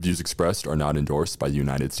Views expressed are not endorsed by the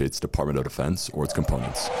United States Department of Defense or its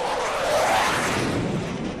components.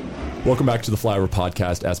 Welcome back to the Flyover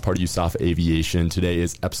Podcast as part of USAF Aviation. Today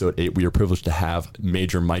is episode 8. We are privileged to have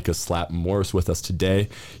Major Micah Slap Morris with us today.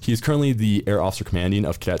 He is currently the Air Officer Commanding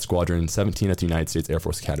of Cadet Squadron 17 at the United States Air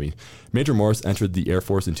Force Academy. Major Morris entered the Air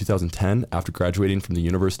Force in 2010 after graduating from the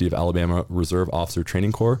University of Alabama Reserve Officer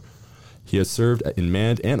Training Corps. He has served in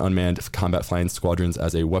manned and unmanned combat flying squadrons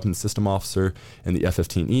as a weapons system officer in the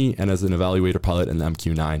F-15E and as an evaluator pilot in the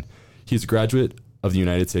MQ-9. He is a graduate of the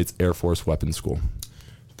United States Air Force Weapons School.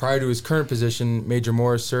 Prior to his current position, Major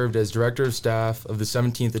Morris served as Director of Staff of the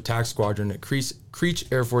 17th Attack Squadron at Creech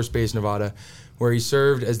Air Force Base, Nevada, where he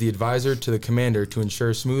served as the advisor to the commander to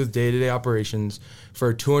ensure smooth day-to-day operations for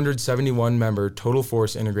a 271-member Total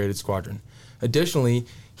Force Integrated Squadron. Additionally,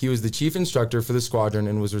 he was the chief instructor for the squadron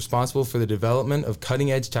and was responsible for the development of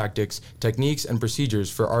cutting-edge tactics, techniques, and procedures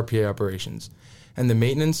for RPA operations, and the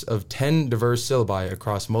maintenance of 10 diverse syllabi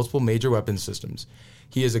across multiple major weapons systems.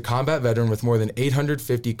 He is a combat veteran with more than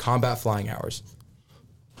 850 combat flying hours.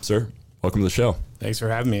 Sir, welcome to the show. Thanks for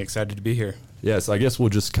having me. Excited to be here. Yes, I guess we'll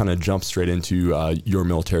just kind of jump straight into your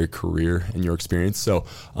military career and your experience. So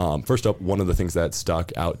first up, one of the things that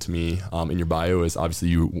stuck out to me in your bio is obviously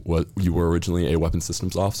you were originally a weapons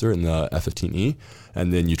systems officer in the F-15E,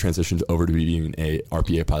 and then you transitioned over to being a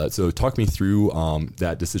RPA pilot. So talk me through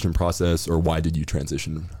that decision process, or why did you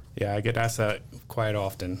transition? Yeah, I get asked that quite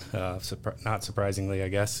often, not surprisingly, I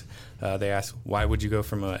guess. They ask, why would you go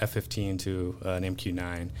from a F-15 to an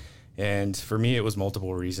MQ-9? And for me, it was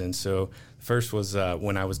multiple reasons. So first was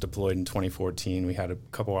when I was deployed in 2014, we had a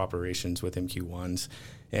couple operations with MQ-1s,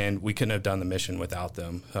 and we couldn't have done the mission without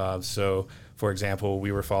them. So, for example,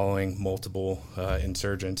 we were following multiple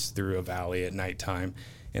insurgents through a valley at nighttime,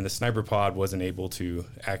 and the sniper pod wasn't able to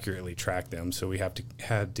accurately track them, so we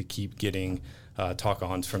had to keep getting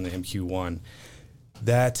talk-ons from the MQ-1.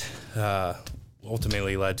 That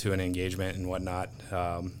ultimately led to an engagement and whatnot,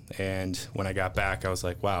 and when I got back, I was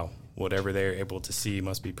like, wow, whatever they're able to see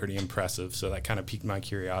must be pretty impressive. So that kind of piqued my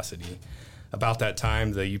curiosity. About that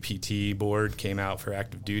time, the UPT board came out for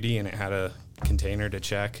active duty, and it had a container to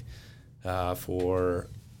check for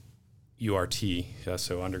URT,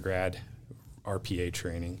 so undergrad RPA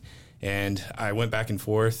training. And I went back and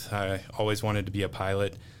forth. I always wanted to be a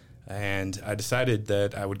pilot, and I decided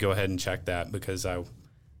that I would go ahead and check that because I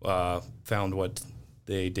found what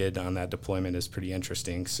they did on that deployment is pretty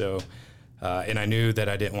interesting. So, and I knew that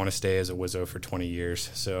I didn't want to stay as a WISO for 20 years.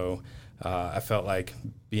 So I felt like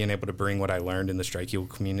being able to bring what I learned in the Strike Eagle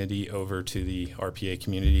community over to the RPA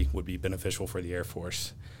community would be beneficial for the Air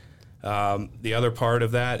Force. The other part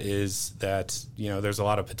of that is that, there's a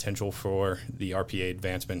lot of potential for the RPA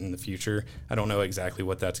advancement in the future. I don't know exactly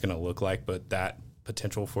what that's going to look like, but that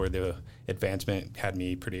potential for the advancement had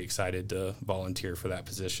me pretty excited to volunteer for that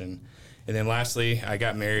position. And then lastly, I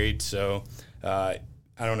got married, so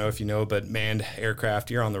I don't know if you know, but manned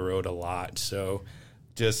aircraft, you're on the road a lot. So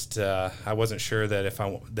just I wasn't sure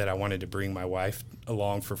that I wanted to bring my wife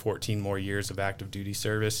along for 14 more years of active duty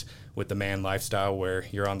service with the manned lifestyle where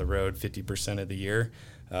you're on the road 50% of the year.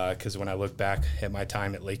 Because when I look back at my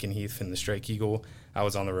time at Lakenheath in the Strike Eagle, I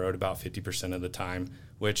was on the road about 50% of the time,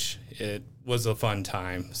 which it was a fun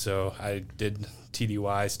time. So I did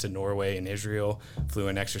TDYs to Norway and Israel, flew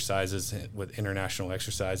in exercises with international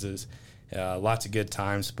exercises. Lots of good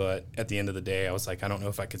times, but at the end of the day, I was like, I don't know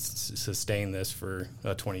if I could sustain this for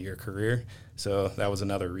a 20-year career. So that was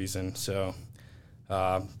another reason. So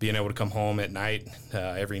being able to come home at night,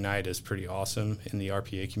 every night is pretty awesome in the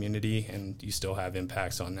RPA community, and you still have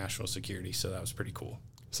impacts on national security. So that was pretty cool.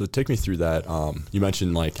 So take me through that. You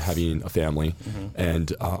mentioned like having a family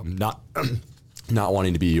and not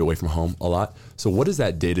wanting to be away from home a lot. So what does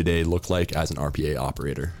that day-to-day look like as an RPA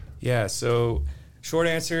operator? Yeah, so short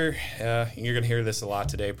answer, you're going to hear this a lot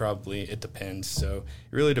today probably, it depends. So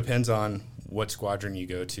it really depends on what squadron you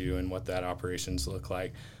go to and what that operations look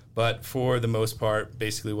like. But for the most part,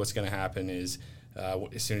 basically what's going to happen is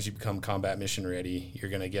as soon as you become combat mission ready, you're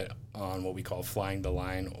going to get on what we call flying the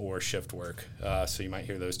line or shift work. So you might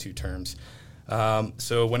hear those two terms.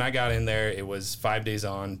 So when I got in there, it was 5 days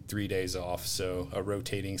on, 3 days off. So a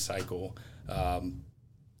rotating cycle,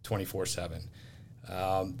 24/7.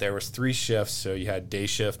 There was 3 shifts. So you had day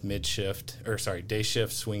shift, day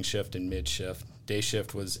shift, swing shift, and mid shift. Day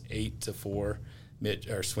shift was 8 to 4.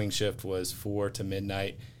 Swing shift was 4 to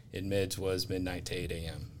midnight. And mids was midnight to 8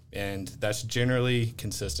 a.m. And that's generally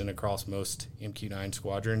consistent across most MQ-9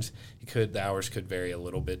 squadrons. The hours could vary a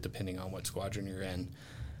little bit depending on what squadron you're in.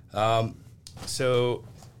 So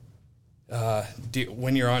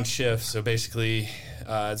When you're on shift, so basically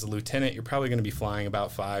as a lieutenant, you're probably going to be flying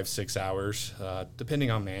about 5-6 hours,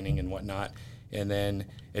 depending on manning and whatnot. And then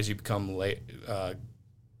as you grow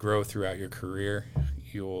throughout your career,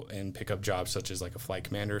 and pick up jobs such as like a flight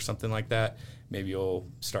commander or something like that, maybe you'll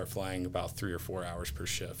start flying about 3 or 4 hours per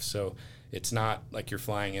shift. So it's not like you're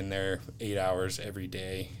flying in there 8 hours every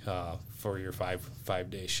day for your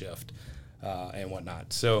five-day shift and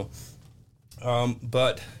whatnot. So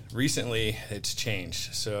but recently it's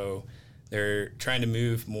changed. So they're trying to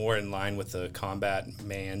move more in line with the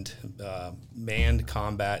manned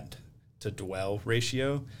combat to dwell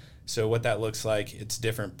ratio. So what that looks like, it's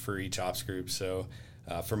different for each ops group. So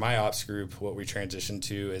for my ops group, what we transitioned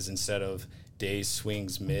to is instead of days,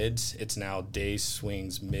 swings, mids, it's now days,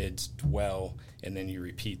 swings, mids, dwell, and then you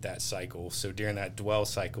repeat that cycle. So during that dwell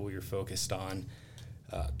cycle, you're focused on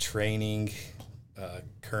training,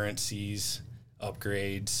 currencies,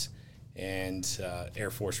 upgrades, and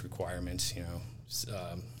Air Force requirements,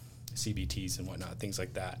 CBTs and whatnot, things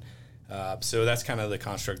like that. So that's kind of the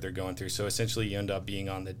construct they're going through. So essentially you end up being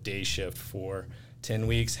on the day shift for 10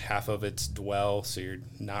 weeks, half of it's dwell, so you're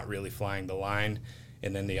not really flying the line,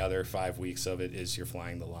 and then the other 5 weeks of it is you're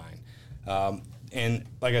flying the line. And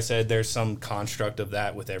like I said, there's some construct of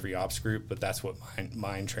that with every ops group, but that's what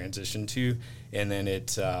mine transitioned to. And then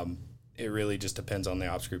it really just depends on the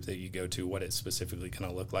ops group that you go to, what it's specifically going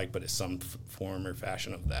to look like, but it's some form or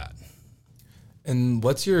fashion of that. And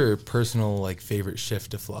what's your personal favorite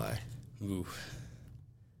shift to fly? Ooh.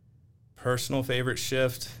 Personal favorite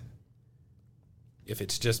shift, if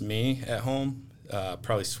it's just me at home,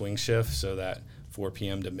 probably swing shift, so that 4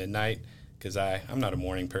 p.m. to midnight, because I'm not a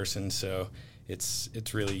morning person, so it's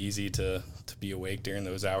really easy to be awake during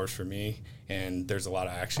those hours for me, and there's a lot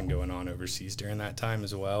of action going on overseas during that time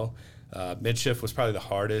as well. Mid shift was probably the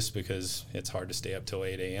hardest because it's hard to stay up till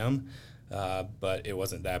 8 a.m., but it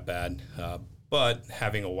wasn't that bad. But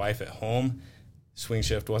having a wife at home, swing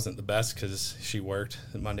shift wasn't the best because she worked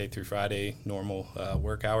Monday through Friday, normal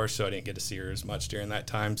work hours, so I didn't get to see her as much during that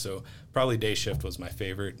time. So probably day shift was my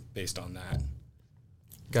favorite based on that.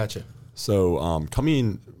 Gotcha. So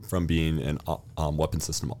coming from being an weapon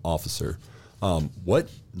system officer, what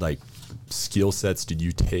skill sets did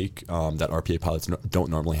you take that RPA pilots don't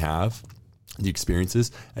normally have, the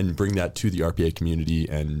experiences, and bring that to the RPA community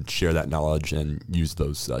and share that knowledge and use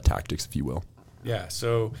those tactics, if you will? Yeah,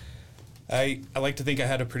 so I like to think I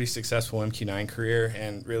had a pretty successful MQ-9 career,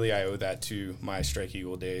 and really I owe that to my Strike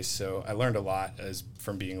Eagle days. So I learned a lot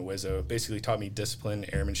from being a Wizzo. It basically taught me discipline,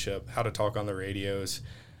 airmanship, how to talk on the radios,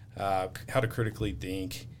 how to critically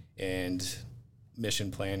think, and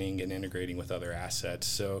mission planning and integrating with other assets.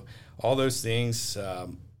 So all those things, I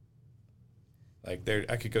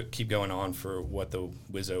could keep going on for what the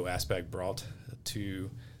Wizzo aspect brought to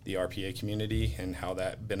the RPA community and how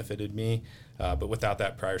that benefited me. But without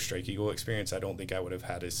that prior Strike Eagle experience, I don't think I would have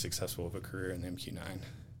had as successful of a career in the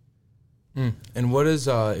MQ-9. And what is,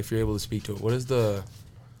 if you're able to speak to it, what does the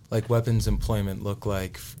weapons employment look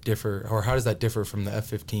like, differ, or how does that differ from the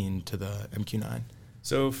F-15 to the MQ-9?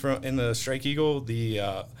 So in the Strike Eagle,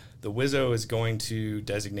 the Wizzo is going to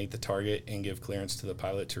designate the target and give clearance to the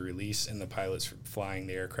pilot to release, and the pilot's flying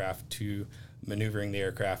the aircraft to maneuvering the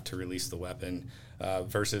aircraft to release the weapon.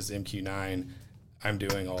 Versus MQ-9, I'm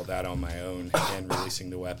doing all that on my own and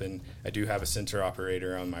releasing the weapon. I do have a sensor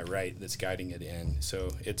operator on my right that's guiding it in.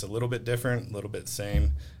 So it's a little bit different, a little bit the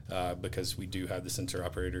same, because we do have the sensor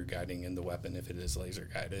operator guiding in the weapon if it is laser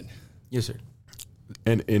guided. Yes, sir.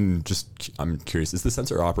 And I'm curious, is the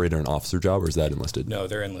sensor operator an officer job or is that enlisted? No,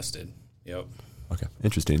 they're enlisted. Yep. Okay,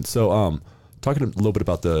 interesting. So talking a little bit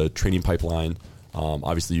about the training pipeline,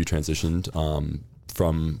 obviously you transitioned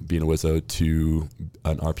from being a Wizzo to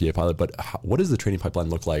an RPA pilot, but what does the training pipeline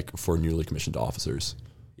look like for newly commissioned officers?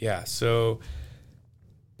 Yeah, so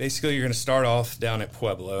basically you're going to start off down at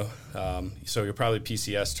Pueblo. So you'll probably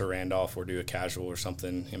PCS to Randolph or do a casual or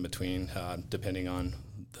something in between, depending on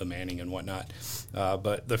the manning and whatnot.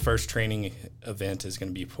 But the first training event is going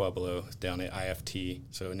to be Pueblo down at IFT,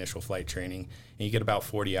 so initial flight training. And you get about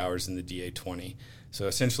 40 hours in the DA-20. So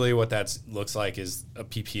essentially what that looks like is a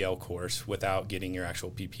PPL course without getting your actual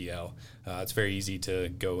PPL. It's very easy to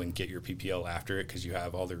go and get your PPL after it because you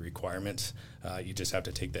have all the requirements. You just have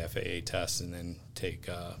to take the FAA test and then take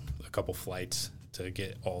a couple flights to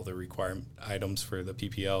get all the requirement items for the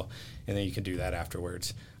PPL, and then you can do that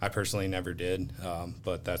afterwards. I personally never did,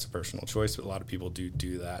 but that's a personal choice, but a lot of people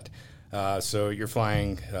do that. So you're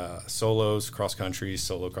flying solos, cross-countries,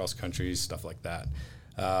 solo cross-countries, stuff like that.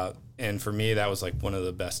 And for me, that was like one of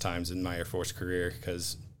the best times in my Air Force career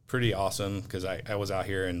because pretty awesome because I was out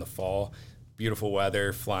here in the fall beautiful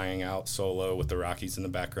weather, flying out solo with the Rockies in the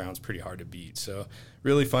background is pretty hard to beat. So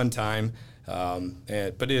really fun time,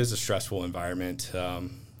 but it is a stressful environment.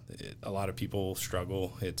 A lot of people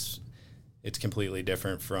struggle. It's completely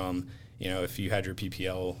different from, if you had your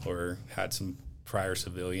PPL or had some prior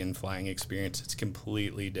civilian flying experience. It's a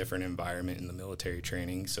completely different environment in the military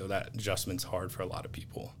training, so that adjustment's hard for a lot of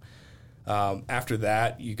people. After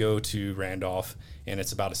that, you go to Randolph, and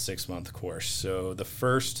it's about a 6-month course. So the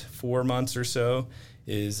first 4 months or so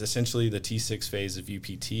is essentially the T6 phase of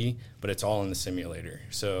UPT, but it's all in the simulator.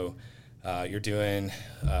 So you're doing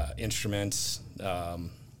instruments,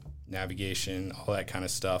 navigation, all that kind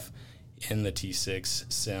of stuff in the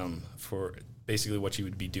T6 sim for basically what you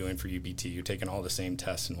would be doing for UPT. You're taking all the same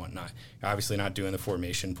tests and whatnot. You're obviously not doing the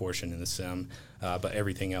formation portion in the sim, but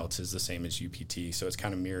everything else is the same as UPT, so it's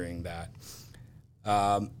kind of mirroring that.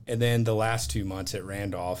 And then the last 2 months at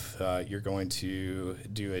Randolph, you're going to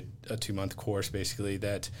do a 2-month course, basically,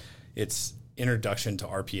 that it's introduction to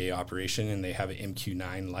RPA operation, and they have an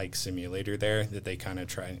MQ9-like simulator there that they kind of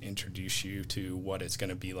try and introduce you to what it's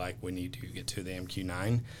going to be like when you do get to the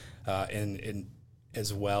MQ9, and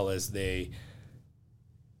as well as they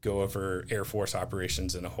go over Air Force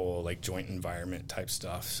operations in a whole, like, joint environment type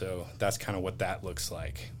stuff. So that's kind of what that looks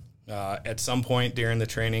like. At some point during the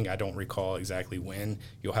training, I don't recall exactly when,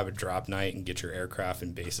 you'll have a drop night and get your aircraft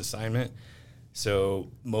and base assignment. So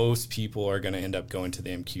most people are going to end up going to the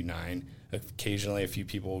MQ9. Occasionally, a few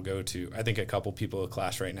people will go to, I think a couple people in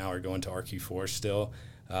class right now are going to RQ4 still.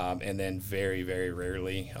 And then very, very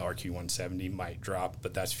rarely, RQ170 might drop,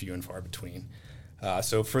 but that's few and far between.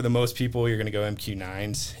 So for the most people, you're going to go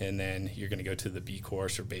MQ9s, and then you're going to go to the B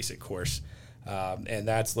course or basic course. And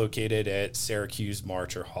that's located at Syracuse,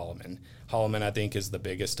 March, or Holloman. Holloman, I think, is the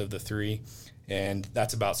biggest of the three, and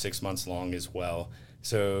that's about 6 months long as well.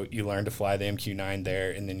 So you learn to fly the MQ9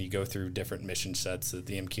 there, and then you go through different mission sets that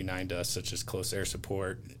the MQ9 does, such as close air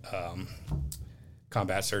support,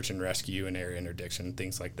 combat search and rescue, and air interdiction,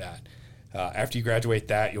 things like that. After you graduate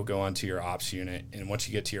that, you'll go on to your ops unit, and once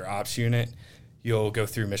you get to your ops unit, you'll go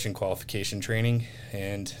through mission qualification training,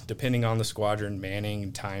 and depending on the squadron,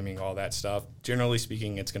 manning, timing, all that stuff, generally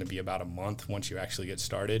speaking, it's going to be about a month once you actually get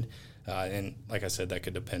started. And like I said, that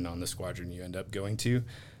could depend on the squadron you end up going to.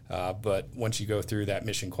 But once you go through that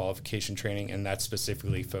mission qualification training, and that's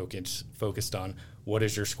specifically focused on what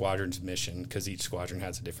is your squadron's mission, because each squadron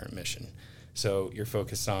has a different mission. So you're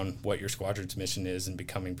focused on what your squadron's mission is and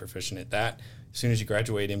becoming proficient at that. As soon as you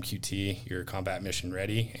graduate MQT, you're combat mission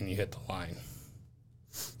ready, and you hit the line.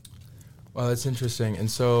 Well, that's interesting. And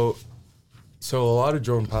so a lot of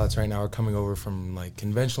drone pilots right now are coming over from, like,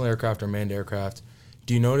 conventional aircraft or manned aircraft.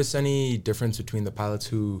 Do you notice any difference between the pilots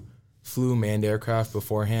who flew manned aircraft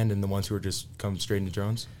beforehand and the ones who are just come straight into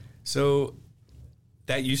drones? So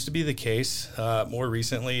that used to be the case. More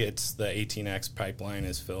recently, it's the 18X pipeline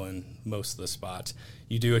is filling most of the spots.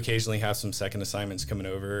 You do occasionally have some second assignments coming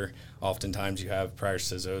over. Oftentimes you have prior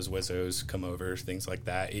CISOs, WISOs come over, things like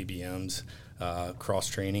that, ABMs,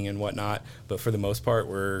 cross-training and whatnot. But for the most part,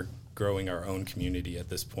 we're growing our own community at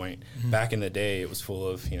this point. Mm-hmm. Back in the day, it was full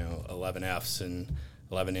of, 11Fs and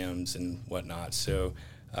 11Ms and whatnot. So,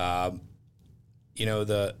 I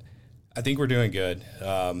think we're doing good.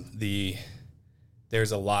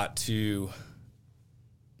 There's a lot to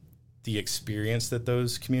the experience that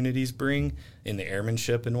those communities bring in the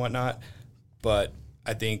airmanship and whatnot, but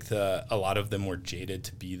I think a lot of them were jaded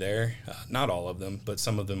to be there. Not all of them, but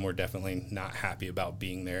some of them were definitely not happy about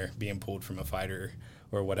being there, being pulled from a fighter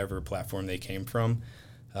or whatever platform they came from.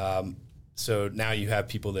 So now you have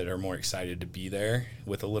people that are more excited to be there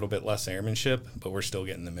with a little bit less airmanship, but we're still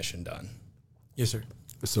getting the mission done. Yes, sir.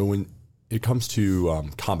 So when it comes to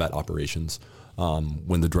combat operations,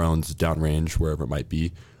 when the drone's downrange, wherever it might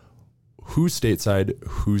be, who's stateside,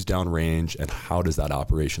 who's downrange, and how does that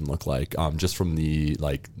operation look like, just from the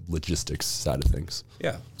logistics side of things?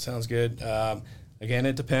 Yeah, sounds good. Again,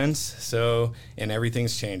 it depends. So, and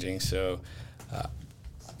everything's changing. So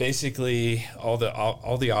basically all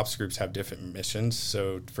the ops groups have different missions.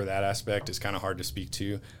 So for that aspect, it's kind of hard to speak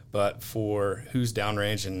to. But for who's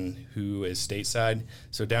downrange and who is stateside,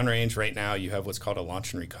 so downrange right now you have what's called a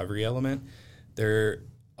launch and recovery element. They're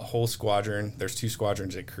a whole squadron. There's 2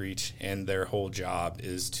 squadrons at Creech, and their whole job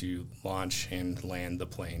is to launch and land the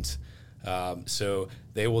planes. So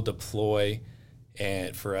they will deploy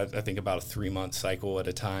and for I think about a 3-month cycle at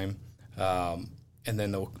a time. And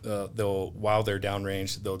then they'll while they're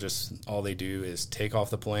downrange, all they do is take off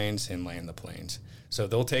the planes and land the planes. So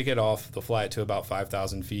they'll take it off, they'll fly it to about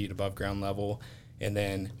 5,000 feet above ground level, and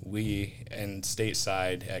then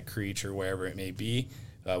stateside at Creech or wherever it may be,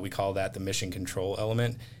 we call that the mission control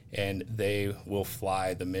element, and they will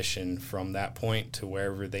fly the mission from that point to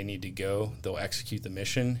wherever they need to go. They'll execute the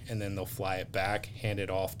mission, and then they'll fly it back, hand it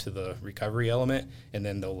off to the recovery element, and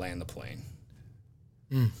then they'll land the plane.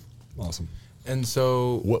 Awesome. And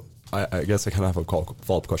so, What I guess I kind of have a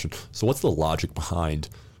follow-up question. So what's the logic behind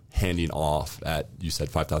handing off at, you said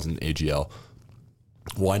 5,000 AGL?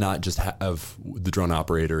 Why not just have the drone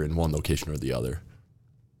operator in one location or the other?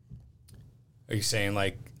 Are you saying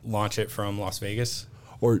like launch it from Las Vegas?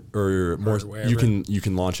 Or more, wherever? you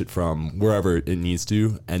can launch it from wherever it needs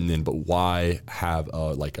to, and then, but why have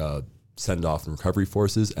a send off and recovery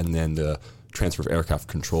forces, and then the transfer of aircraft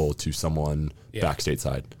control to someone back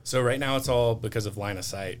stateside? So right now it's all because of line of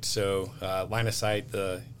sight. So line of sight,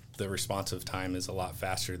 the responsive time is a lot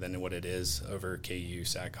faster than what it is over KU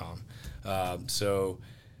SATCOM. So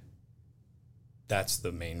that's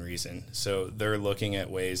the main reason. So they're looking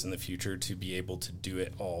at ways in the future to be able to do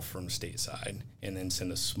it all from stateside and then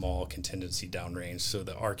send a small contingency downrange. So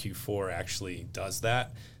the RQ4 actually does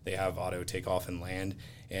that. They have auto takeoff and land.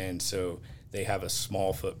 And so they have a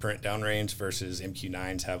small footprint downrange versus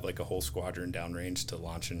MQ9s have like a whole squadron downrange to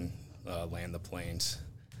launch and land the planes.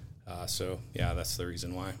 So yeah, that's the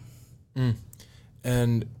reason why.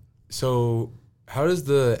 And so how does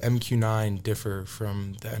the MQ9 differ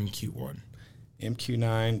from the MQ1?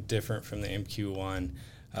 MQ9 different from the MQ1.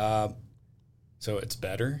 So it's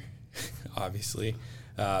better, obviously.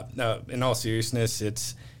 No, in all seriousness,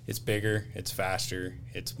 it's bigger, it's faster,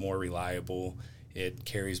 it's more reliable, it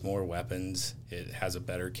carries more weapons, it has a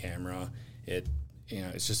better camera,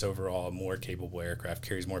 it's just overall a more capable aircraft,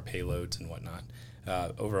 carries more payloads and whatnot.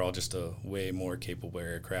 Overall, just a way more capable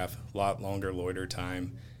aircraft, a lot longer loiter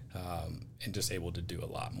time, and just able to do a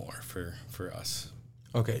lot more for us.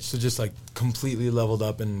 Okay, so just like completely leveled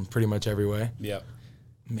up in pretty much every way? Yep.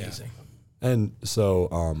 Amazing. Yeah. And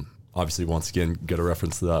so, obviously, once again, get a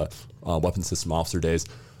reference to the weapon system officer days.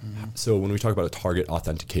 So when we talk about a target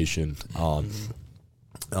authentication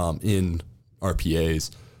in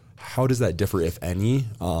RPAs, how does that differ, if any,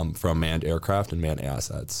 from manned aircraft and manned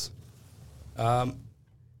assets?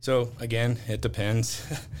 So again, it depends.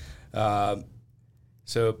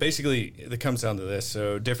 So basically, it comes down to this.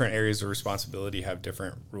 So different areas of responsibility have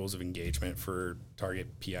different rules of engagement for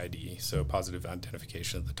target PID, so positive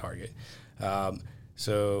identification of the target.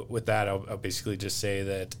 So with that, I'll basically just say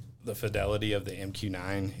that the fidelity of the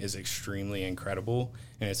MQ9 is extremely incredible,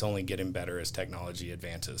 and it's only getting better as technology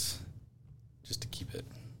advances, just to keep it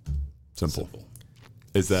simple.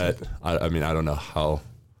 Is that, I mean, I don't know how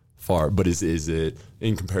far, but is it,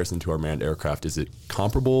 in comparison to our manned aircraft, is it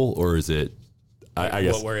comparable, or is it, I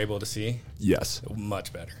guess, what we're able to see? Yes.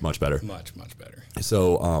 Much better. Much better. Much better.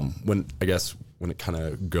 So when it kind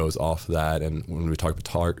of goes off that, and when we talk about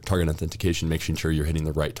target authentication, making sure you're hitting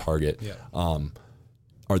the right target,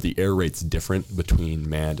 are the air rates different between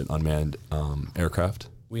manned and unmanned aircraft?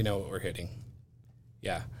 We know what we're hitting.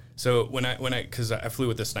 Yeah. So because I flew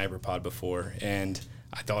with the sniper pod before, and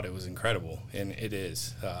I thought it was incredible, and it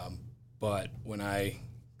is. But when I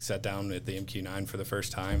sat down at the MQ9 for the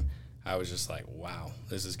first time, I was just like, wow,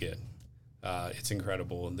 this is good. It's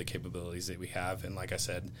incredible, the capabilities that we have. And like I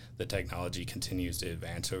said, the technology continues to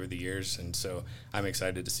advance over the years. And so I'm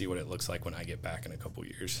excited to see what it looks like when I get back in a couple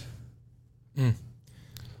years.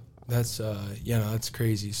 That's, that's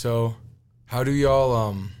crazy. So how do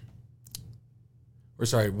y'all,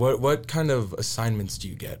 what kind of assignments do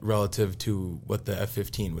you get relative to what the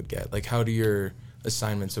F-15 would get? Like, how do your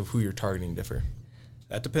assignments of who you're targeting differ?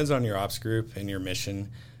 That depends on your ops group and your mission.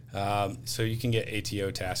 So you can get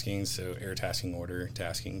ATO taskings, so air tasking order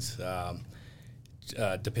taskings,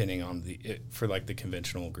 depending on for like the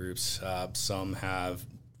conventional groups. Some have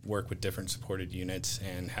work with different supported units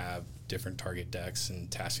and have different target decks, and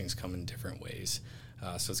taskings come in different ways.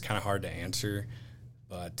 So it's kind of hard to answer,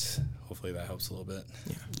 but hopefully that helps a little bit.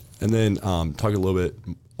 Yeah. And then talk a little bit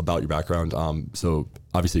about your background. So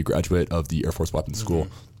obviously a graduate of the Air Force Weapons School.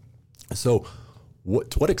 So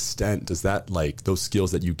to what extent does that, like, those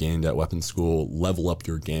skills that you gained at weapons school level up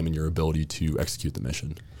your game and your ability to execute the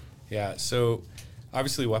mission? Yeah, so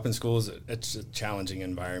obviously weapons school it's a challenging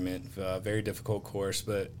environment, very difficult course,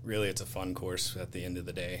 but really it's a fun course at the end of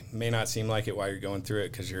the day. It may not seem like it while you're going through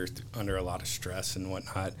it because you're under a lot of stress and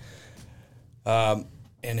whatnot.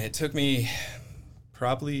 And it took me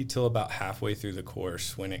probably till about halfway through the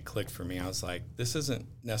course when it clicked for me. I was like, this isn't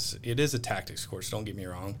necessarily, it is a tactics course, don't get me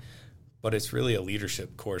wrong, but it's really a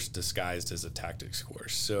leadership course disguised as a tactics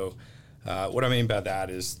course. So what I mean by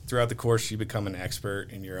that is throughout the course, you become an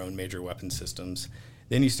expert in your own major weapon systems.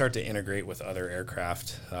 Then you start to integrate with other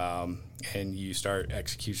aircraft, and you start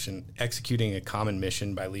executing a common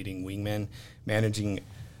mission by leading wingmen, managing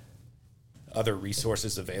other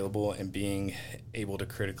resources available and being able to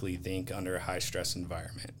critically think under a high stress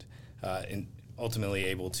environment, and ultimately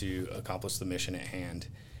able to accomplish the mission at hand.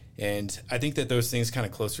 And I think that those things kind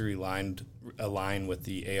of closely align with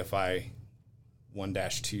the AFI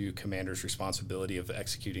 1-2 commander's responsibility of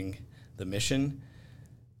executing the mission,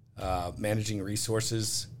 managing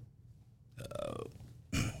resources,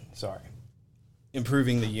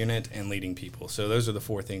 improving the unit, and leading people. So those are the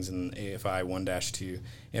 4 things in AFI 1-2.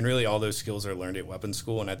 And really all those skills are learned at weapons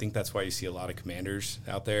school. And I think that's why you see a lot of commanders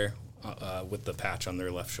out there with the patch on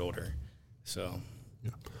their left shoulder. So,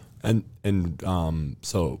 yeah. And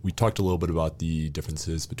so we talked a little bit about the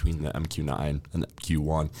differences between the MQ-9 and the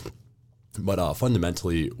MQ-1. But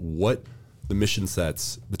fundamentally, what the mission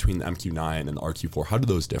sets between the MQ-9 and the RQ-4, how do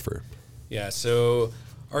those differ? Yeah, so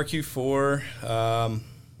RQ-4,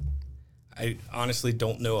 I honestly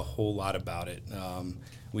don't know a whole lot about it.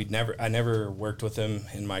 I never worked with them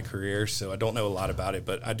in my career, so I don't know a lot about it,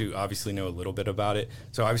 but I do obviously know a little bit about it.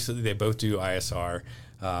 So obviously they both do ISR,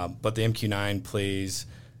 but the MQ-9 plays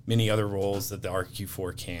many other roles that the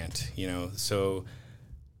RQ-4 can't, So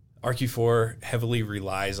RQ-4 heavily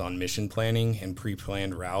relies on mission planning and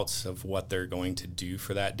pre-planned routes of what they're going to do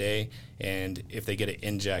for that day. And if they get it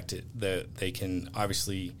injected, they can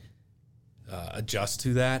obviously adjust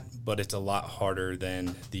to that, but it's a lot harder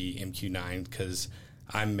than the MQ-9 because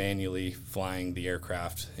I'm manually flying the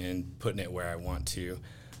aircraft and putting it where I want to.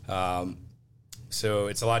 So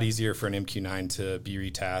it's a lot easier for an MQ-9 to be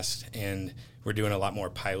retasked, and we're doing a lot more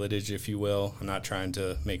pilotage, if you will. I'm not trying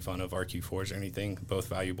to make fun of RQ-4s or anything, both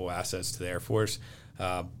valuable assets to the Air Force.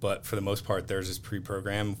 But for the most part, theirs is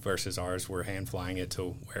pre-programmed versus ours. We're hand flying it to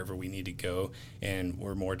wherever we need to go, and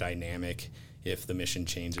we're more dynamic. If the mission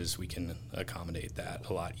changes, we can accommodate that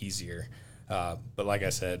a lot easier. But like I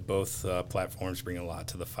said, both platforms bring a lot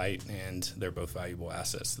to the fight, and they're both valuable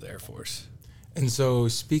assets to the Air Force. And so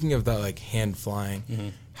speaking of that, like hand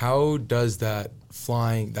flying, how does that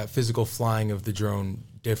physical flying of the drone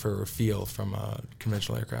differ or feel from a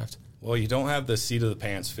conventional aircraft? Well, you don't have the seat of the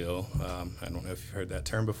pants feel. I don't know if you've heard that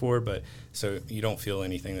term before, but so you don't feel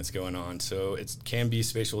anything that's going on. So it can be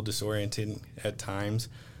spatial disoriented at times.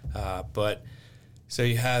 But so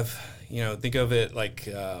you have, think of it like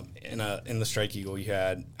in the Strike Eagle, you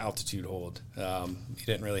had altitude hold. You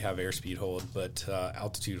didn't really have airspeed hold, but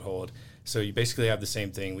altitude hold. So you basically have the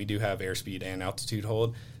same thing. We do have airspeed and altitude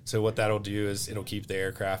hold. So what that'll do is it'll keep the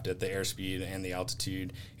aircraft at the airspeed and the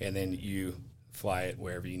altitude, and then you fly it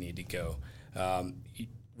wherever you need to go.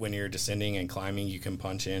 When you're descending and climbing, you can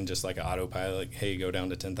punch in just like an autopilot, hey, go down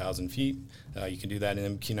to 10,000 feet. You can do that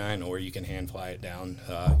in MQ-9, or you can hand fly it down.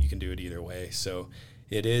 You can do it either way. So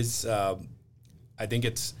it is, I think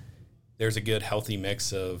there's a good healthy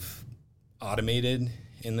mix of automated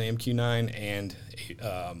in the MQ-9 and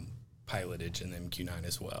pilotage in the MQ-9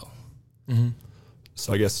 as well. Mm-hmm.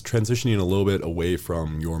 So I guess transitioning a little bit away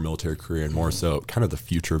from your military career and more so kind of the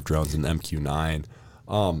future of drones in the MQ-9.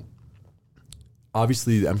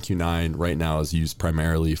 Obviously, the MQ-9 right now is used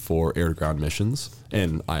primarily for air-to-ground missions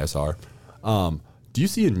and ISR. Do you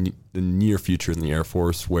see a near future in the Air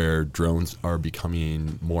Force where drones are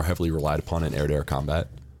becoming more heavily relied upon in air-to-air combat?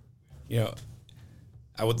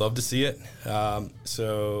 I would love to see it.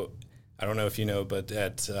 So I don't know if you know, but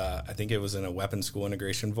I think it was in a weapons school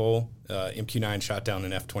integration vol, MQ-9 shot down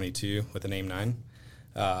an F-22 with an AIM-9.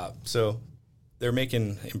 So they're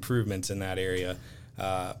making improvements in that area.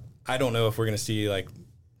 I don't know if we're going to see like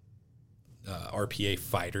RPA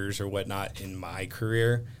fighters or whatnot in my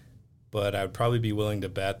career, but I would probably be willing to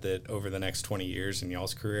bet that over the next 20 years in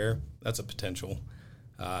y'all's career, that's a potential.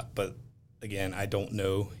 But again, I don't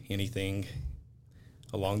know anything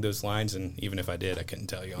along those lines, and even if I did, I couldn't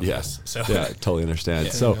tell you on this. So. Yeah, I totally understand.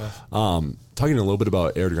 Yeah. So talking a little bit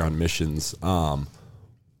about air-to-ground missions, so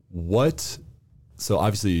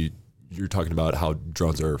obviously you're talking about how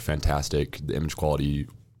drones are fantastic, the image quality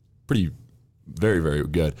pretty very, very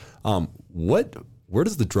good. Where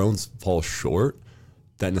does the drones fall short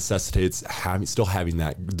that necessitates still having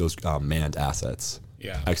those manned assets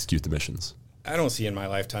execute the missions? I don't see in my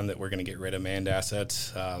lifetime that we're going to get rid of manned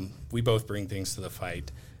assets. We both bring things to the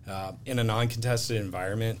fight. In a non-contested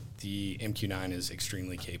environment, the MQ-9 is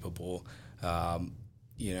extremely capable.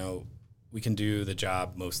 We can do the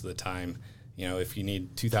job most of the time. If you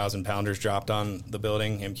need 2,000 pounders dropped on the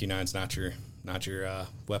building, MQ-9 is not your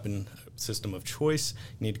weapon system of choice.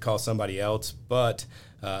 You need to call somebody else. But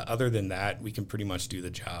other than that, we can pretty much do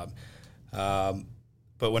the job.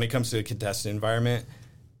 But when it comes to a contested environment,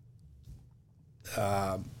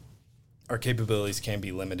 our capabilities can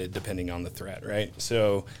be limited depending on the threat, right?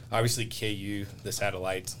 So obviously KU, the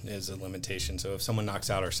satellite, is a limitation. So if someone knocks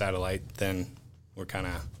out our satellite, then we're kind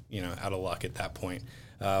of, out of luck at that point.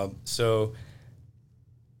 So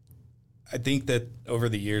I think that over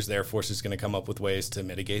the years, the Air Force is going to come up with ways to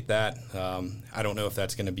mitigate that. I don't know if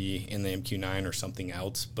that's going to be in the MQ-9 or something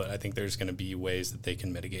else, but I think there's going to be ways that they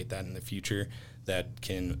can mitigate that in the future that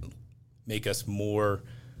can make us more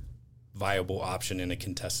viable option in a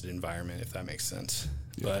contested environment, if that makes sense.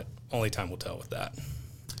 Yeah. But only time will tell with that.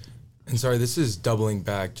 And sorry, this is doubling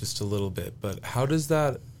back just a little bit, but how does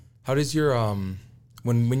your,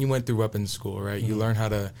 when you went through weapons school, right, you learn how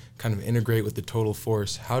to kind of integrate with the total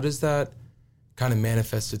force. How does that kind of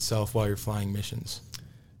manifest itself while you're flying missions?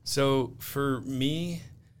 So for me,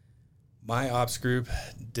 my ops group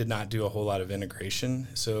did not do a whole lot of integration,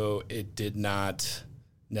 so it did not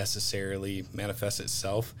necessarily manifest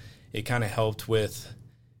itself. It kind of helped with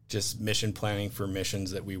just mission planning for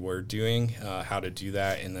missions that we were doing, how to do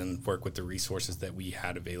that, and then work with the resources that we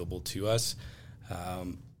had available to us.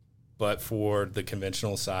 But for the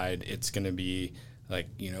conventional side, it's going to be like,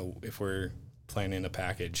 if we're planning a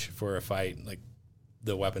package for a fight, like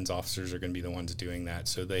the weapons officers are going to be the ones doing that.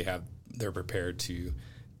 So they're prepared to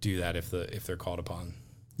do that if they're called upon.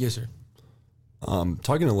 Yes, sir.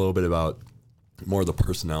 Talking a little bit about more of the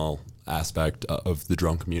personnel aspect of the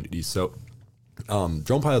drone community. So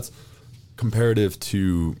drone pilots, comparative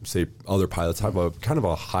to, say, other pilots, have a kind of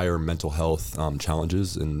a higher mental health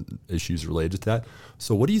challenges and issues related to that.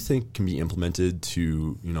 So what do you think can be implemented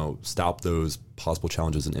to, stop those possible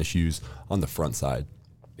challenges and issues on the front side?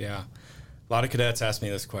 Yeah. A lot of cadets ask me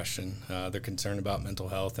this question. They're concerned about mental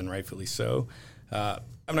health, and rightfully so.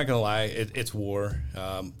 I'm not going to lie. It's war.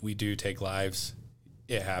 We do take lives.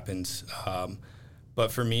 It happens.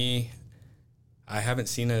 But for me, I haven't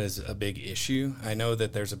seen it as a big issue. I know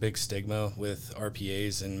that there's a big stigma with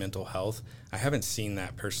RPAs and mental health. I haven't seen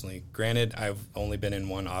that personally. Granted, I've only been in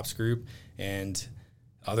one ops group, and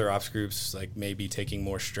other ops groups may be taking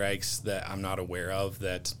more strikes that I'm not aware of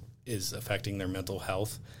that is affecting their mental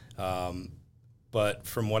health. But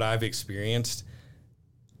from what I've experienced,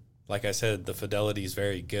 like I said, the fidelity is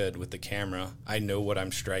very good with the camera. I know what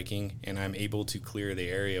I'm striking, and I'm able to clear the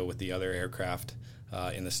area with the other aircraft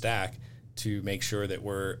in the stack to make sure that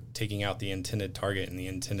we're taking out the intended target and the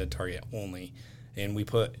intended target only. And we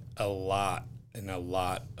put a lot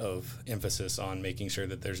of emphasis on making sure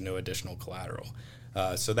that there's no additional collateral.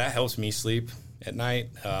 So that helps me sleep at night.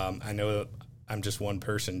 I know I'm just one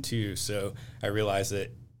person too, so I realize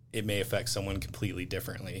that it may affect someone completely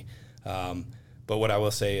differently. But what I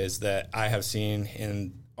will say is that I have seen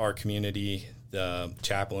in our community, the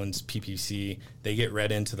chaplains, PPC, they get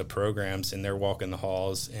read into the programs and they're walking the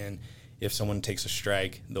halls, and if someone takes a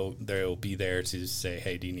strike, they'll be there to say,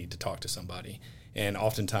 hey, do you need to talk to somebody? And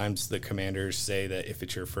oftentimes the commanders say that if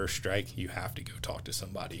it's your first strike, you have to go talk to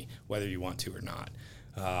somebody, whether you want to or not.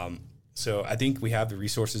 So I think we have the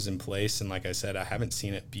resources in place, and like I said, I haven't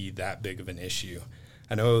seen it be that big of an issue.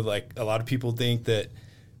 I know a lot of people think that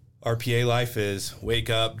RPA life is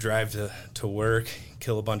wake up, drive to work,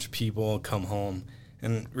 kill a bunch of people, come home.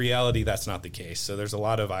 In reality, that's not the case. So there's a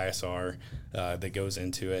lot of ISR that goes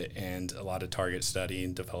into it, and a lot of target study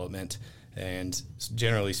and development. And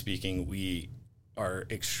generally speaking, we are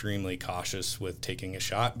extremely cautious with taking a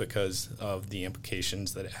shot because of the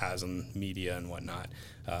implications that it has on media and whatnot.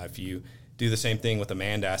 If you do the same thing with a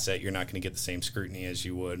manned asset, you're not going to get the same scrutiny as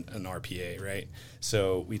you would an RPA, right?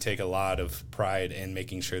 So we take a lot of pride in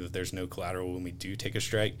making sure that there's no collateral when we do take a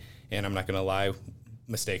strike. And I'm not going to lie,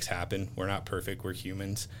 mistakes happen. We're not perfect. We're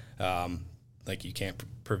humans. You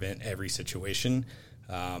can't prevent every situation.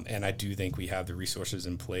 And I do think we have the resources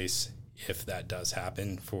in place if that does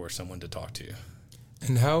happen for someone to talk to.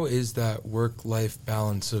 And how is that work-life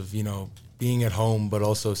balance of, being at home but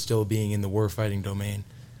also still being in the warfighting domain?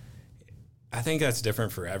 I think that's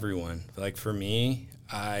different for everyone. For me,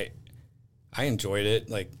 I enjoyed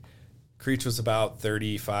it. Creech was about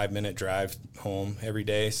 35-minute drive home every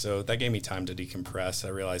day, so that gave me time to decompress. I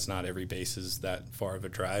realized not every base is that far of a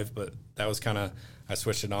drive, but that was I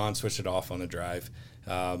switched it on, switched it off on the drive.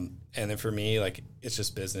 And then for me, it's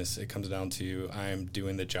just business. It comes down to I'm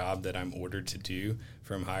doing the job that I'm ordered to do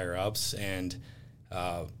from higher ups, and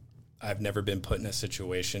I've never been put in a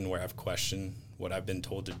situation where I've questioned what I've been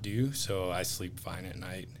told to do, so I sleep fine at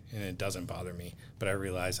night, and it doesn't bother me. But I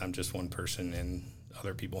realize I'm just one person, and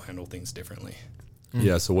other people handle things differently.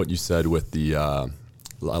 Yeah, so what you said with the a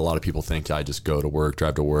lot of people think I just go to work,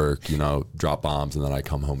 drive to work, drop bombs, and then I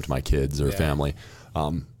come home to my kids or family.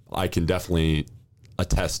 I can definitely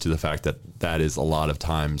attest to the fact that is a lot of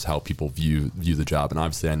times how people view the job. And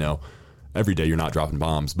obviously I know every day you're not dropping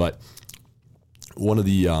bombs. But one of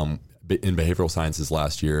the in behavioral sciences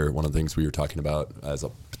last year, one of the things we were talking about as a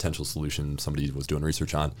potential solution somebody was doing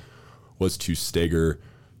research on was to stagger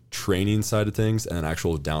training side of things and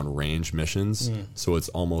actual downrange missions. So it's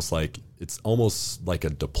almost like a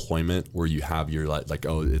deployment where you have your like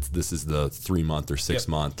this is the 3 month or 6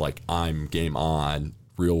 month, like I'm game on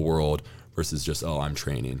real world versus just I'm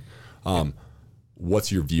training.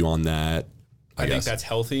 What's your view on that? I think that's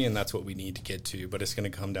healthy, and that's what we need to get to, but it's going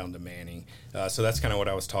to come down to manning. So that's kind of what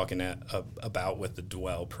I was talking about with the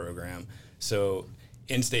Dwell program. So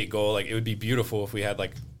in-state goal, like it would be beautiful if we had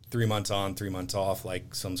like 3 months on, 3 months off,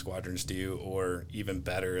 like some squadrons do, or even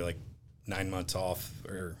better, like 9 months off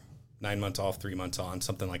or 9 months off, 3 months on,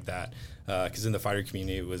 something like that. Because in the fighter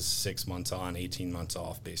community, it was 6 months on, 18 months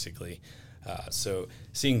off, basically. So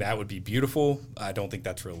seeing that would be beautiful. I don't think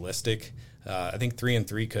that's realistic. I think 3 and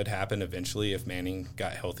 3 could happen eventually if Manning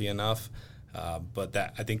got healthy enough. But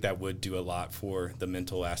I think that would do a lot for the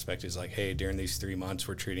mental aspect. Is like, hey, during these 3 months,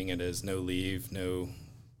 we're treating it as no leave, no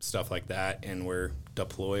stuff like that, and we're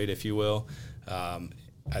deployed, if you will.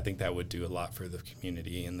 I think that would do a lot for the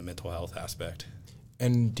community and the mental health aspect.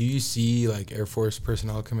 And do you see like Air Force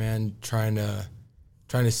Personnel Command do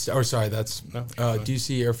you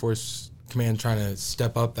see Air Force Command trying to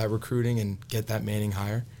step up that recruiting and get that Manning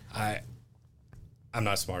higher? I'm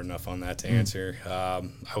not smart enough on that to answer. I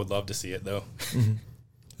would love to see it, though.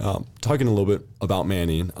 Talking a little bit about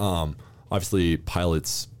Manning, obviously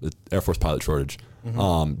pilots, Air Force pilot shortage.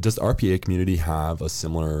 Does the RPA community have a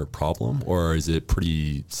similar problem, or is it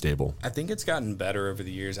pretty stable? I think it's gotten better over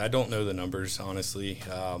the years. I don't know the numbers, honestly,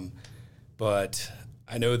 but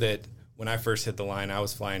I know that when I first hit the line, I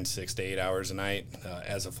was flying 6 to 8 hours a night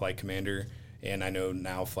as a flight commander, and I know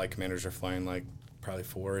now flight commanders are flying like probably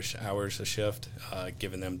 4-ish hours a shift,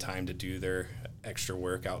 giving them time to do their extra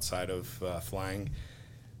work outside of flying.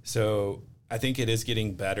 So I think it is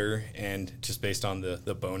getting better, and just based on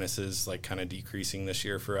the bonuses like kind of decreasing this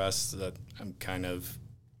year for us, that I'm kind of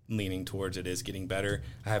leaning towards it is getting better.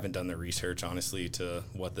 I haven't done the research, honestly, to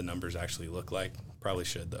what the numbers actually look like. Probably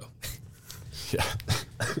should, though. Yeah.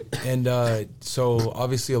 And so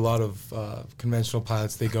obviously a lot of conventional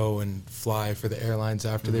pilots, they go and fly for the airlines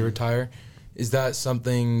after they retire. Is that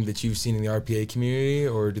something that you've seen in the RPA community,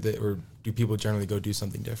 or do people generally go do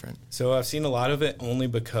something different? So I've seen a lot of it only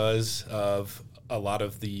because of a lot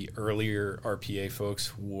of the earlier RPA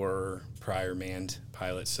folks were prior manned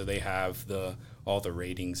pilots, so they have all the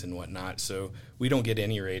ratings and whatnot. So we don't get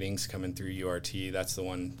any ratings coming through URT. That's the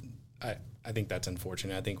one. I think that's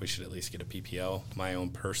unfortunate. I think we should at least get a PPL. My own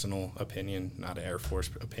personal opinion, not an Air Force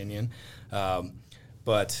opinion.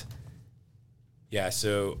 But yeah,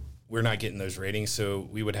 so we're not getting those ratings, so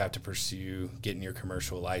we would have to pursue getting your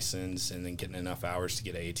commercial license and then getting enough hours to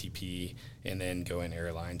get an ATP and then go in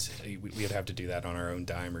airlines. We'd have to do that on our own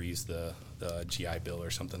dime or use the GI Bill or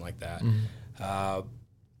something like that.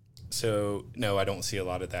 So, no, I don't see a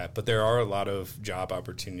lot of that. But there are a lot of job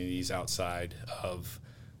opportunities outside of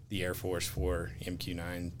the Air Force for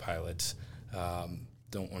MQ-9 pilots.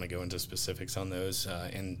 Don't want to go into specifics on those.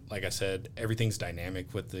 And like I said, everything's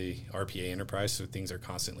dynamic with the RPA enterprise, so things are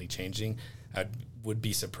constantly changing. I would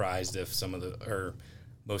be surprised if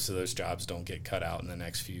most of those jobs don't get cut out in the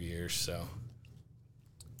next few years. So,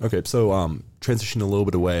 okay, so transitioning a little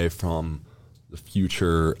bit away from the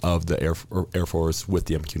future of the Air Force with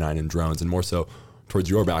the MQ-9 and drones, and more so towards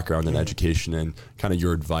your background in education and kind of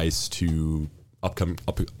your advice to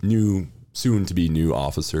soon-to-be new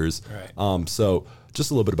officers. Right. So just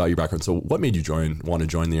a little bit about your background. So what made you want to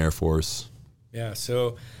join the Air Force? Yeah,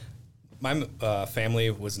 so my family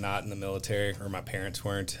was not in the military, or my parents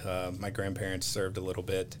weren't. My grandparents served a little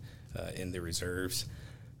bit in the reserves.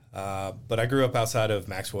 But I grew up outside of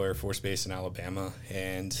Maxwell Air Force Base in Alabama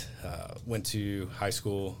and went to high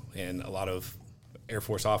school, and a lot of Air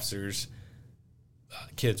Force officers,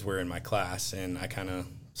 kids were in my class, and I kind of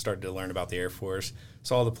started to learn about the Air Force.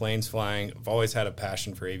 Saw the planes flying. I've always had a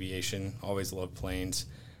passion for aviation, always loved planes.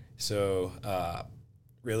 So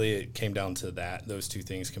really it came down to those two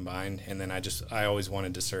things combined. And then I always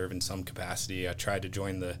wanted to serve in some capacity. I tried to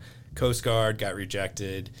join the Coast Guard, got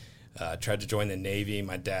rejected. Tried to join the Navy.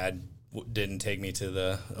 My dad didn't take me to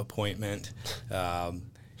the appointment. I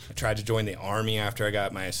tried to join the Army after I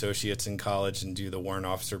got my associates in college and do the warrant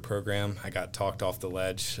officer program. I got talked off the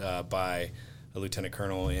ledge by a lieutenant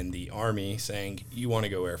colonel in the Army saying, you want to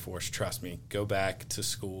go Air Force, trust me, go back to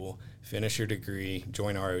school, finish your degree,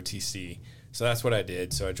 join ROTC. So that's what I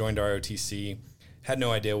did. So I joined ROTC, had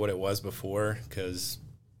no idea what it was before because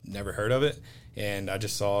never heard of it. And I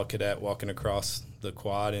just saw a cadet walking across the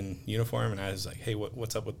quad in uniform, and I was like, hey,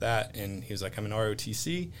 what's up with that? And he was like, I'm an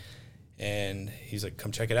ROTC. And he's like,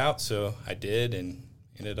 come check it out. So I did and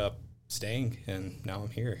ended up staying, and now I'm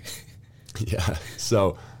here. Yeah.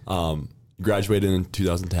 So graduated in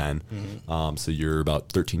 2010. So you're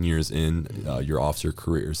about 13 years in your officer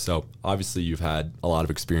career. So obviously you've had a lot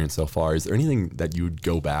of experience so far. Is there anything that you would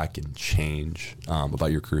go back and change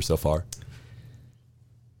about your career so far?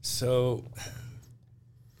 So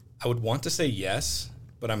I would want to say yes,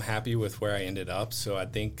 but I'm happy with where I ended up. So I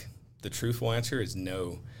think the truthful answer is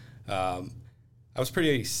no. I was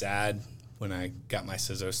pretty sad when I got my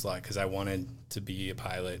CISO slot because I wanted to be a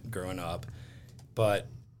pilot growing up. But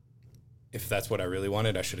if that's what I really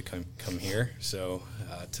wanted, I should have come here. So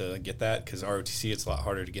to get that, because ROTC, it's a lot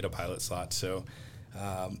harder to get a pilot slot. So,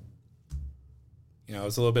 I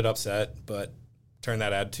was a little bit upset, but turned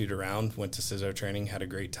that attitude around, went to CISO training, had a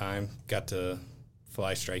great time, got to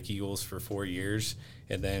fly Strike Eagles for 4 years,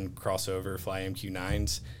 and then cross over, fly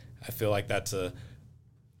MQ-9s. I feel like that's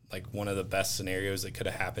one of the best scenarios that could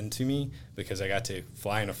have happened to me, because I got to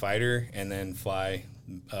fly in a fighter and then fly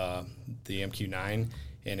the MQ-9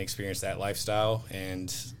 and experience that lifestyle.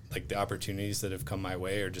 And the opportunities that have come my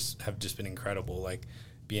way have just been incredible. Like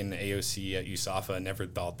being an AOC at USAFA, never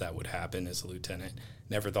thought that would happen as a lieutenant.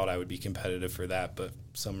 Never thought I would be competitive for that, but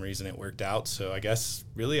for some reason it worked out. So I guess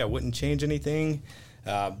really I wouldn't change anything.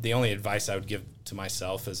 The only advice I would give to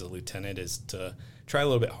myself as a lieutenant is to try a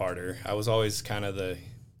little bit harder. I was always kind of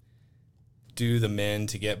do the men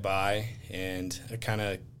to get by, and I kind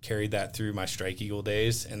of carried that through my Strike Eagle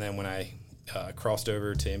days. And then when I crossed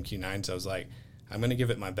over to MQ-9s, I was like, I'm going to give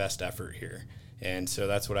it my best effort here. And so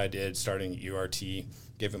that's what I did, starting at URT,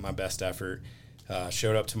 gave it my best effort,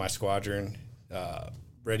 showed up to my squadron,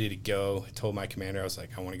 ready to go. I told my commander, I was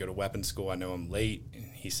like, I want to go to weapons school. I know I'm late.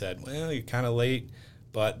 And he said, well, you're kind of late,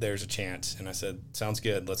 but there's a chance. And I said, sounds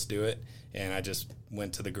good, let's do it. And I just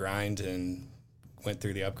went to the grind and went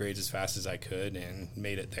through the upgrades as fast as I could and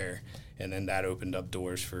made it there. And then that opened up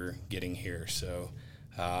doors for getting here. So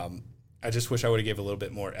I just wish I would have gave a little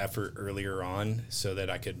bit more effort earlier on so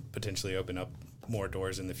that I could potentially open up more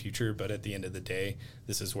doors in the future. But at the end of the day,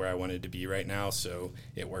 this is where I wanted to be right now. So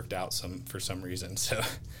it worked out for some reason. So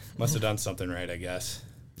must have done something right, I guess.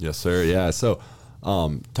 Yes, sir. Yeah. So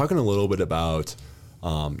talking a little bit about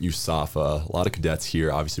USAFA, a lot of cadets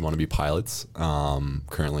here obviously want to be pilots.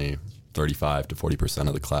 Currently 35 to 40%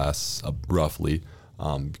 of the class roughly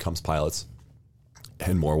becomes pilots,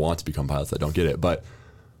 and more want to become pilots that don't get it. But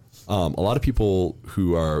a lot of people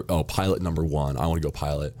who are, pilot number one, I want to go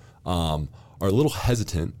pilot, are a little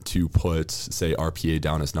hesitant to put, say, RPA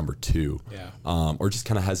down as number two, or just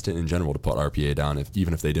kind of hesitant in general to put RPA down,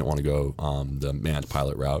 even if they didn't want to go the manned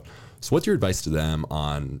pilot route. So what's your advice to them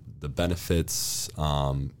on the benefits,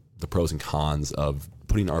 the pros and cons of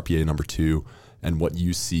putting RPA number two, and what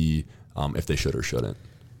you see if they should or shouldn't?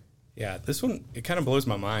 Yeah, this one, it kind of blows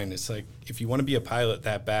my mind. It's like, if you want to be a pilot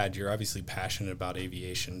that bad, you're obviously passionate about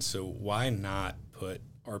aviation. So why not put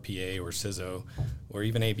RPA or CISO or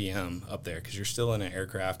even ABM up there? Because you're still in an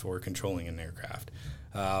aircraft or controlling an aircraft.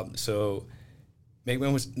 So make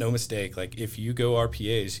no mistake, if you go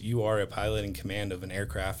RPAs, you are a pilot in command of an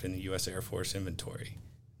aircraft in the U.S. Air Force inventory.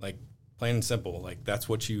 Plain and simple, that's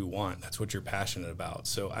what you want. That's what you're passionate about.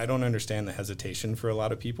 So I don't understand the hesitation for a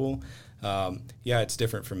lot of people. It's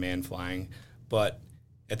different from manned flying, but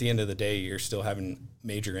at the end of the day, you're still having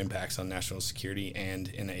major impacts on national security and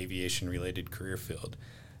in the aviation-related career field.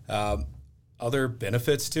 Other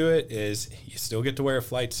benefits to it is you still get to wear a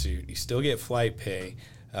flight suit. You still get flight pay.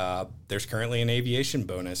 There's currently an aviation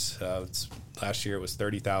bonus. Last year it was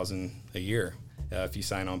 $30,000 a year. If you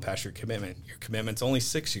sign on past your commitment's only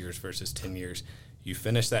 6 years versus 10 years. You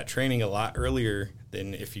finish that training a lot earlier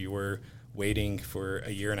than if you were waiting for a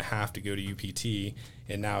year and a half to go to UPT,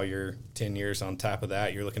 and now you're 10 years on top of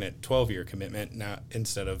that. You're looking at 12-year commitment now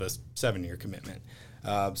instead of a 7-year commitment.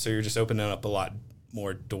 So you're just opening up a lot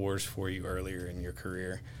more doors for you earlier in your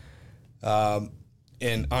career.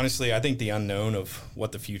 And honestly, I think the unknown of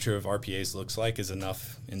what the future of RPAs looks like is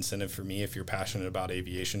enough incentive for me, if you're passionate about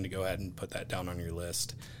aviation, to go ahead and put that down on your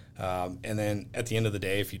list. And then at the end of the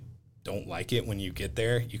day, if you don't like it when you get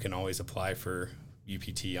there, you can always apply for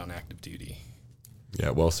UPT on active duty. Yeah,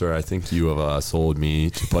 well, sir, I think you have sold me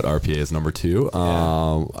to put RPA as number two.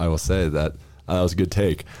 I will say that was a good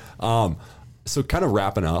take. So kind of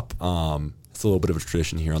wrapping up, it's a little bit of a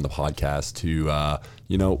tradition here on the podcast to,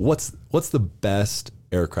 what's the best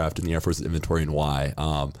aircraft in the Air Force inventory and why?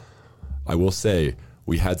 I will say,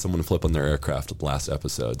 we had someone flip on their aircraft last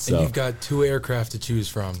episode. So and you've got 2 aircraft to choose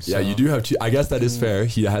from. So. Yeah, you do have 2. I guess that is fair.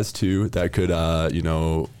 He has 2 that could,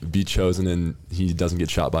 be chosen, and he doesn't get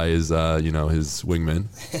shot by his, his wingman.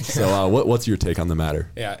 So what's your take on the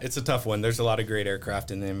matter? Yeah, it's a tough one. There's a lot of great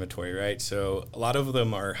aircraft in the inventory, right? So a lot of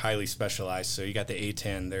them are highly specialized. So you got the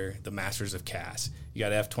A-10, they're the masters of CAS. You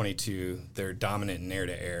got F-22, they're dominant in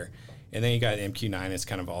air-to-air. And then you got MQ-9, it's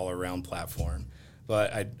kind of all-around platform.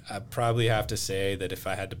 But I'd probably have to say that if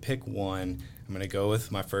I had to pick one, I'm going to go with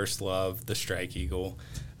my first love, the Strike Eagle.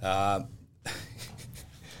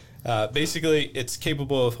 Basically, it's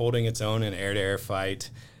capable of holding its own in air-to-air fight.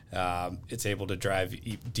 It's able to drive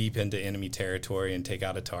deep into enemy territory and take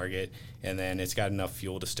out a target. And then it's got enough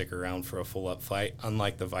fuel to stick around for a full-up flight,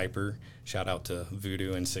 unlike the Viper. Shout out to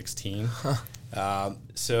Voodoo in 16.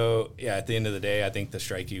 So, yeah, at the end of the day, I think the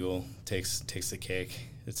Strike Eagle takes the cake.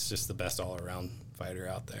 It's just the best all-around fighter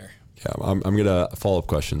out there. Yeah, I'm going to follow-up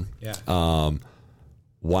question. Yeah.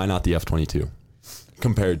 Why not the F-22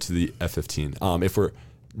 compared to the F-15? If we're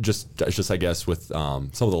just I guess with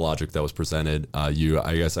some of the logic that was presented, I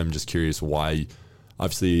guess I'm just curious why.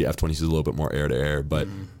 Obviously, F-22 is a little bit more air-to-air, but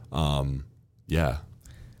yeah.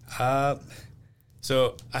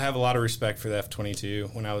 So I have a lot of respect for the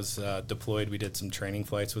F-22. When I was deployed, we did some training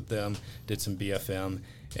flights with them, did some BFM,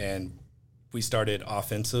 and we started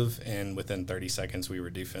offensive, and within 30 seconds we were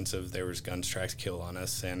defensive. There was guns, tracks, kill on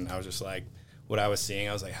us, and I was just like, what I was seeing,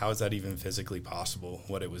 I was like, how is that even physically possible,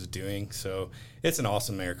 what it was doing? So it's an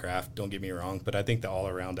awesome aircraft, don't get me wrong, but I think the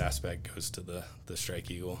all-around aspect goes to the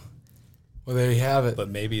Strike Eagle. Well, there you have it. But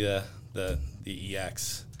maybe the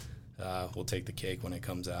EX will take the cake when it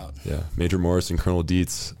comes out. Yeah, Major Morris and Colonel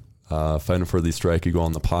Dietz fighting for the Strike Eagle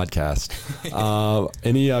on the podcast.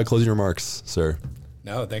 Any closing remarks, sir?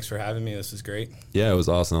 No, thanks for having me. This is great. Yeah, it was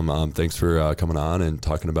awesome. Thanks for coming on and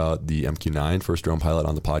talking about the MQ-9, first drone pilot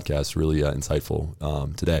on the podcast. Really insightful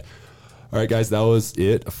today. All right, guys, that was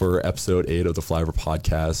it for episode 8 of the Flyover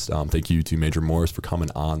podcast. Thank you to Major Morris for coming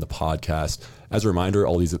on the podcast. As a reminder,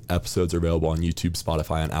 all these episodes are available on YouTube,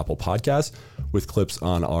 Spotify, and Apple Podcasts with clips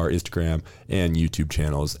on our Instagram and YouTube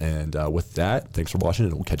channels. And with that, thanks for watching,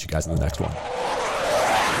 and we'll catch you guys in the next one.